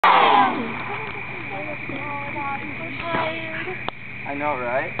know,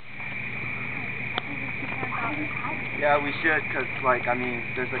 right? Yeah, we should, cause like, I mean,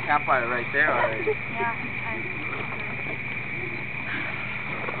 there's a campfire right there already. Yeah.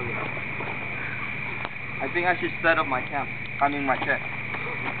 I think I should set up my tent. Oh my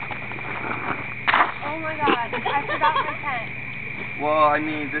god, I forgot my tent. Well, I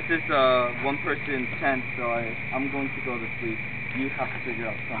mean, this is a one-person tent, so I'm going to go to sleep. You have to figure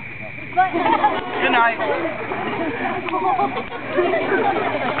out something else. But Good night.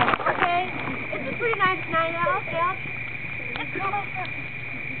 okay, it's a pretty nice night out. Yeah. Let's go.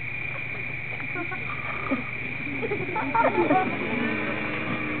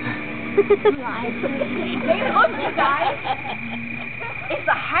 Hey, look, you guys! It's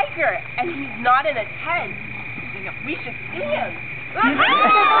a hiker, and he's not in a tent. We should see him.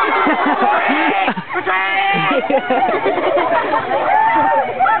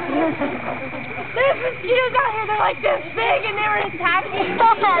 There's mosquitoes out here. They're like this big, and they were attacking.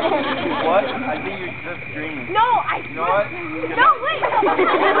 What? I think you're just dreaming. No, I. You know what? No, wait.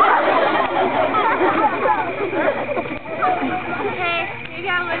 Okay, you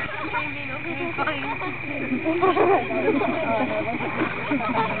gotta let the dream be. Okay, fine.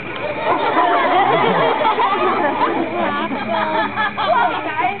 Hey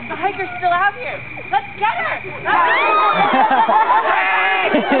guys, the hiker's still out here. Let's get her!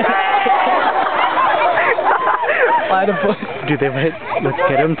 Do they wait? Let's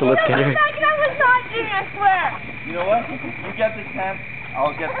get him to let's get her. I swear. You know what? You get the tent,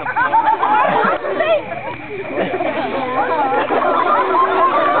 I'll get the floor.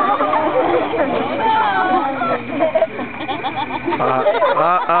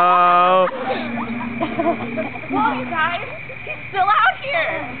 Uh-oh. Whoa, you guys, he's still out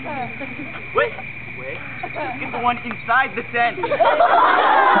here. Wait. Get the one inside the tent.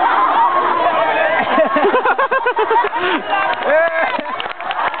 Yeah.